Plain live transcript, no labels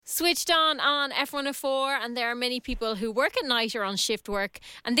Switched on F104, and there are many people who work at night or on shift work,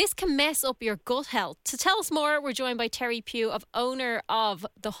 and this can mess up your gut health. To tell us more, we're joined by Terrie Pugh, owner of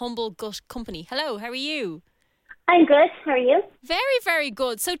the Humble Gut Company. Hello, how are you? I'm good. How are you? Very, very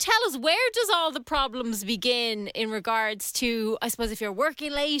good. So tell us, where does all the problems begin in regards to, I suppose, if you're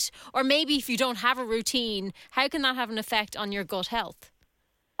working late or maybe if you don't have a routine, how can that have an effect on your gut health?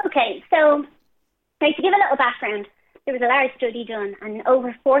 Okay, so to give a little background, there was a large study done, and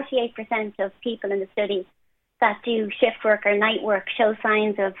over 48% of people in the study that do shift work or night work show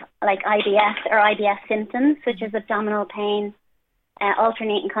signs of like IBS or IBS symptoms, such as abdominal pain,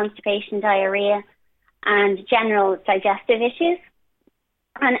 alternating constipation, diarrhea, and general digestive issues.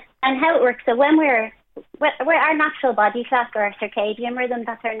 And how it works, so when we're our natural body clock or our circadian rhythm,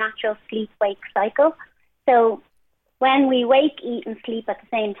 that's our natural sleep-wake cycle. So when we wake, eat and sleep at the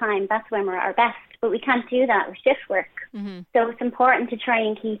same time, that's when we're our best. But we can't do that with shift work. Mm-hmm. So it's important to try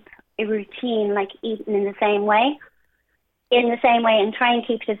and keep a routine, like eating in the same way, and try and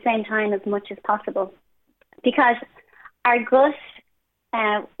keep it at the same time as much as possible. Because our gut,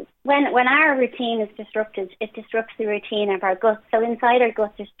 when our routine is disrupted, it disrupts the routine of our gut. So inside our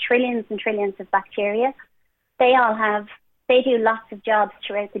gut, there's trillions and trillions of bacteria. They do lots of jobs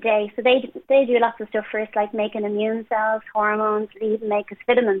throughout the day. So they do lots of stuff for us, like making immune cells, hormones, they even make us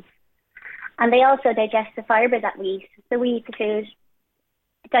vitamins. And they also digest the fibre that we eat. So we eat the food,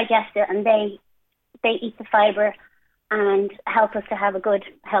 digest it, and they eat the fibre and help us to have a good,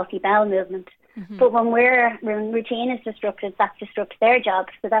 healthy bowel movement. Mm-hmm. But when routine is disrupted, that disrupts their job.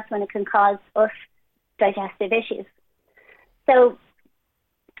 So that's when it can cause us digestive issues. So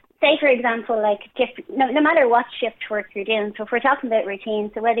say, for example, like no matter what shift work you're doing, so if we're talking about routine,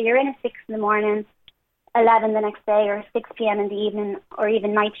 so whether you're in a 6 in the morning, 11 the next day, or 6 p.m. in the evening, or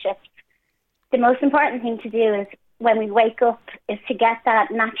even night shift, the most important thing to do is when we wake up is to get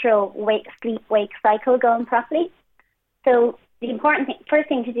that natural sleep-wake cycle going properly. So the first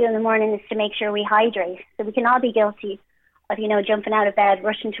thing to do in the morning is to make sure we hydrate. So we can all be guilty of, jumping out of bed,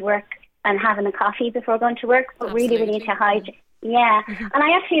 rushing to work and having a coffee before going to work, but Absolutely. Really we need to hydrate. Yeah, mm-hmm. And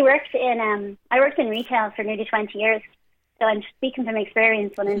I actually worked in retail for nearly 20 years. So I'm speaking from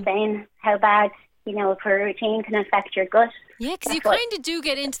experience when I'm saying how bad, if a routine can affect your gut. Yeah, because you kind of do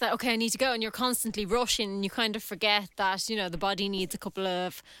get into that, okay, I need to go, and you're constantly rushing, and you kind of forget that, the body needs a couple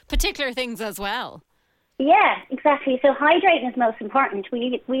of particular things as well. Yeah, exactly. So hydrating is most important.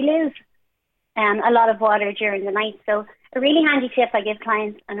 We lose a lot of water during the night. So a really handy tip I give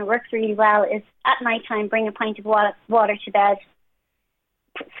clients, and it works really well, is at night time, bring a pint of water to bed,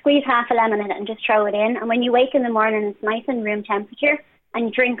 squeeze half a lemon in it and just throw it in. And when you wake in the morning, it's nice and room temperature, and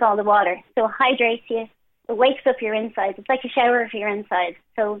you drink all the water. So it hydrates you. It wakes up your insides. It's like a shower for your insides.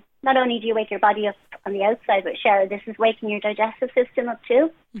 So not only do you wake your body up on the outside with a shower, this is waking your digestive system up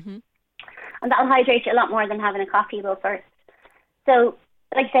too. Mm-hmm. And that'll hydrate you a lot more than having a coffee go first. So,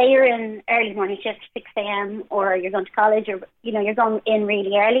 like say you're in early morning shift, 6 a.m., or you're going to college, or you're going in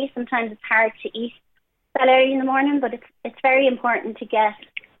really early. Sometimes it's hard to eat that early in the morning, but it's very important to get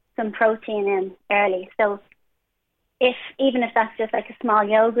some protein in early. So, even if that's just like a small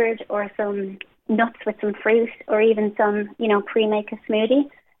yogurt or some nuts with some fruit, or even some pre-make a smoothie,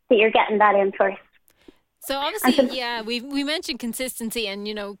 that you're getting that in first. So obviously, we mentioned consistency and,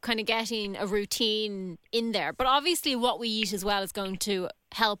 kind of getting a routine in there. But obviously what we eat as well is going to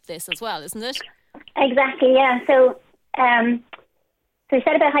help this as well, isn't it? Exactly, yeah. So we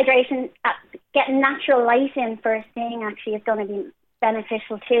said about hydration, getting natural light in first thing actually is going to be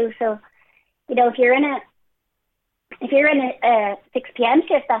beneficial too. So, if you're in a 6 p.m.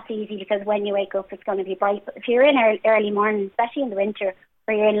 shift, that's easy because when you wake up, it's going to be bright. But if you're in early morning, especially in the winter,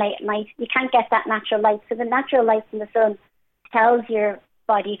 or you're in late at night, you can't get that natural light. So the natural light from the sun tells your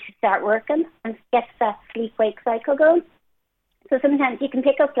body to start working and gets that sleep-wake cycle going. So sometimes you can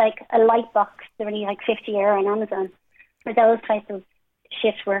pick up like a light box, they're only like €50 on Amazon for those types of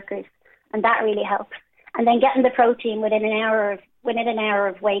shift workers, and that really helps. And then getting the protein within an hour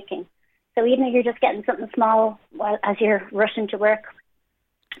of waking. So even if you're just getting something small as you're rushing to work,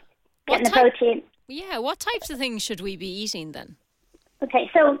 getting the protein. Yeah, what types of things should we be eating then? Okay,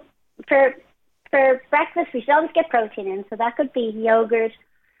 so for breakfast, we should always get protein in. So that could be yogurt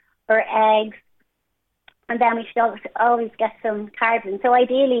or eggs. And then we should always get some carbs in. So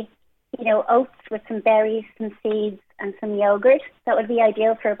ideally, oats with some berries, some seeds, and some yogurt. That would be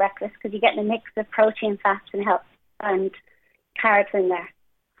ideal for a breakfast because you're getting a mix of protein, fats, and carbs in there.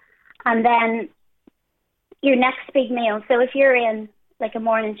 And then your next big meal. So if you're in like a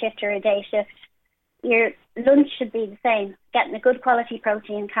morning shift or a day shift, your lunch should be the same, getting a good quality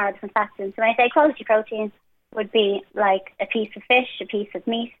protein, carbs and fats in. So when I say quality protein, would be like a piece of fish, a piece of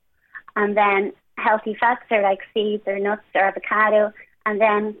meat, and then healthy fats are like seeds or nuts or avocado, and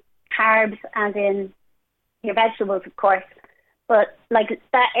then carbs as in your vegetables, of course. But like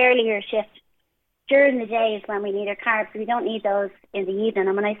that earlier shift during the day is when we need our carbs. We don't need those in the evening.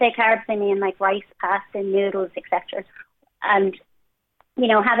 And when I say carbs, I mean like rice, pasta, noodles, etc. And, you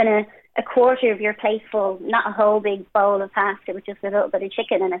know, having a quarter of your plate full, not a whole big bowl of pasta with just a little bit of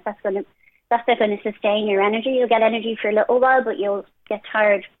chicken in it, that's going to sustain your energy. You'll get energy for a little while, but you'll get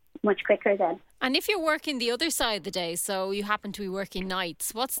tired much quicker then. And if you're working the other side of the day, so you happen to be working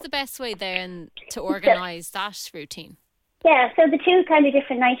nights, what's the best way then to organise that routine? Yeah, so the two kind of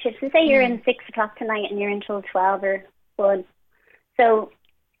different night shifts. So say you're in 6 o'clock tonight and you're until 12 or 1. So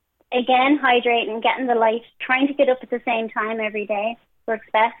again, hydrating, getting the light, trying to get up at the same time every day works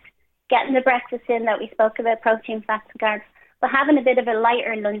best. Getting the breakfast in that we spoke about, protein, fats and carbs, but having a bit of a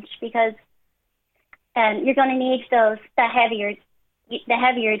lighter lunch because you're going to need the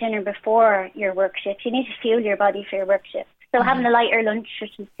heavier dinner before your work shift. You need to fuel your body for your work shift. So having a lighter lunch,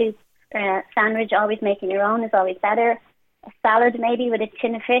 which is soup, sandwich, always making your own is always better. A salad maybe with a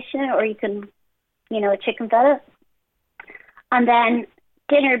tin of fish in it, or you can, a chicken fillet. And then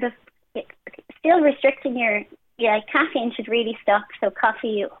dinner, still restricting your caffeine should really stop. So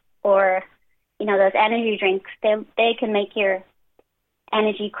coffee or, those energy drinks, they can make your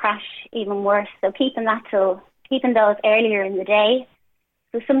energy crash even worse. So keeping those earlier in the day.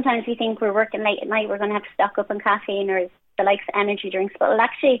 So sometimes we think we're working late at night, we're going to have to stock up on caffeine or the likes of energy drinks, but it'll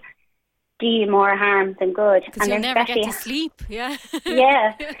actually do you more harm than good. Because you'll never get to sleep, yeah.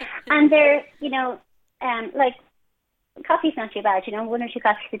 Yeah. And they're, like coffee's not too bad, 1 or 2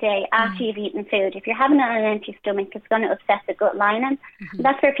 coffees a day after you've eaten food. If you're having it on an empty stomach, it's going to upset the gut lining.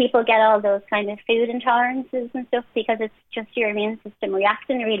 That's where people get all those kind of food intolerances and stuff, because it's just your immune system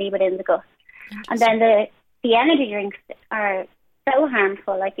reacting really within the gut. And then the energy drinks are so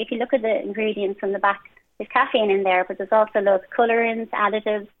harmful. Like if you look at the ingredients on the back, there's caffeine in there, but there's also loads of colorants,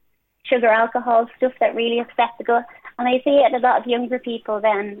 additives, sugar, alcohol, stuff that really upset the gut. And I see it in a lot of younger people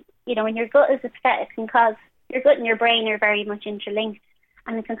then, when your gut is upset, it can cause, your gut and your brain are very much interlinked,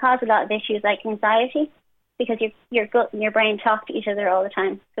 and it can cause a lot of issues like anxiety, because your gut and your brain talk to each other all the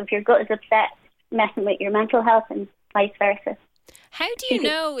time. So if your gut is upset, messing with your mental health and vice versa. How do you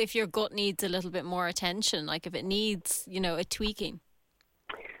know if your gut needs a little bit more attention, like if it needs, a tweaking?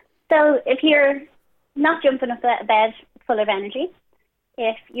 So if you're not jumping up out of bed full of energy,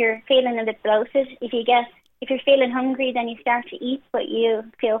 if you're feeling a bit bloated, if you're feeling hungry, then you start to eat, but you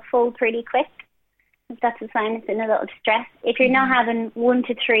feel full pretty quick, that's a sign it's in a little distress. If you're not having 1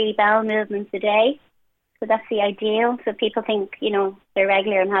 to 3 bowel movements a day, so that's the ideal. So people think, they're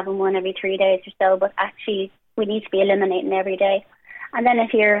regular and having one every 3 days or so, but actually we need to be eliminating every day. And then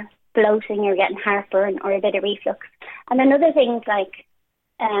if you're bloating, you're getting heartburn or a bit of reflux. And then other things like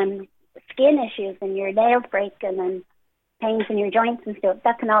skin issues and your nails breaking and pains in your joints and stuff,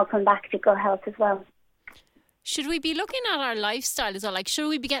 that can all come back to gut health as well. Should we be looking at our lifestyle as well? Like, should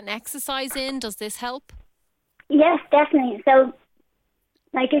we be getting exercise in? Does this help? Yes, definitely. So,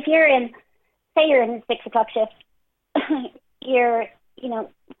 like if you're say you're in a 6 o'clock shift, you're,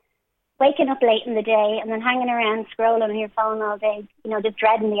 waking up late in the day and then hanging around scrolling on your phone all day, just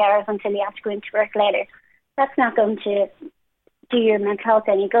dreading the hours until you have to go into work later. That's not going to do your mental health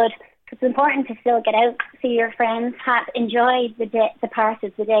any good. It's important to still get out, see your friends, enjoy the part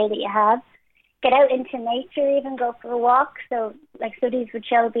of the day that you have. Get out into nature, even go for a walk. So, like studies would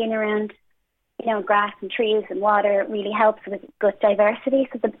show being around, grass and trees and water really helps with gut diversity.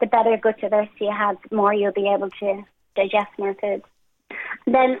 So the better gut diversity you have, the more you'll be able to digest more foods.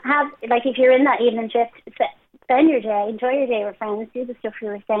 And then if you're in that evening shift, spend your day, enjoy your day with friends, do the stuff you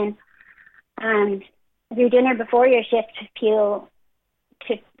were saying, and do dinner before your shift to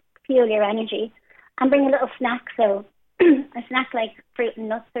fuel your energy, and bring a little snack. So a snack like fruit and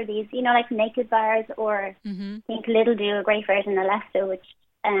nuts, or these, like naked bars, or I think Lidl do a great version of Lesto, which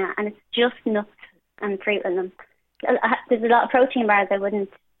and it's just nuts and fruit in them. There's a lot of protein bars I wouldn't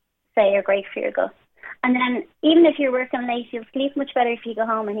say are great for your gut. And then even if you're working late, you'll sleep much better if you go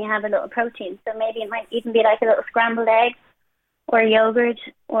home and you have a little protein. So maybe it might even be like a little scrambled egg or yogurt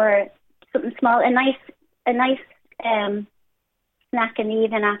or something small. A nice snack in the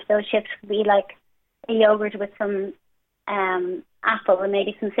evening after those shifts would be like a yogurt with some apple and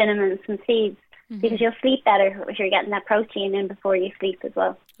maybe some cinnamon and some seeds, because you'll sleep better if you're getting that protein in before you sleep as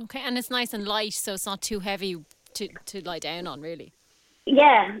well. Okay, and it's nice and light, so it's not too heavy to lie down on, really.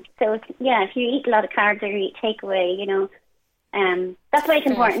 Yeah, so if you eat a lot of carbs or you eat takeaway, that's why it's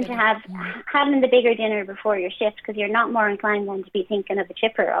important to have having the bigger dinner before your shift, because you're not more inclined then to be thinking of a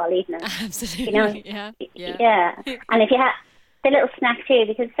chipper all evening. Absolutely, yeah. And if you have, the little snack too,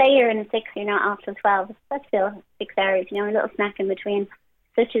 because say you're in 6, you're not off till 12. That's still 6 hours, you know, a little snack in between,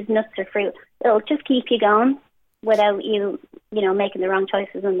 such as nuts or fruit. It'll just keep you going without you know, making the wrong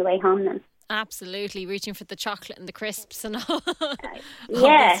choices on the way home then. Absolutely, reaching for the chocolate and the crisps and all,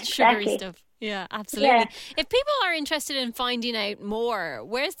 Yeah, this sugary exactly. stuff. Yeah, absolutely. Yeah. If people are interested in finding out more,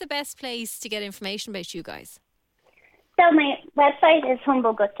 where's the best place to get information about you guys? So my website is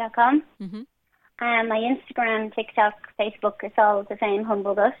humblegut.com. Mm-hmm. My Instagram, TikTok, Facebook, it's all the same,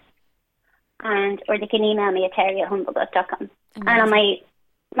 humblegut. Or they can email me at terrie@humblegut.com. And on my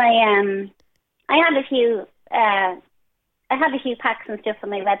I have a few packs and stuff on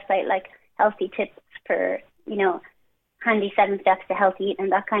my website, like healthy tips for, you know, handy 7 steps to healthy eating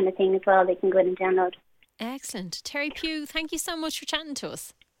and that kind of thing as well. They can go in and download. Excellent. Terrie Pugh, thank you so much for chatting to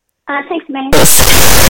us. Thanks a million.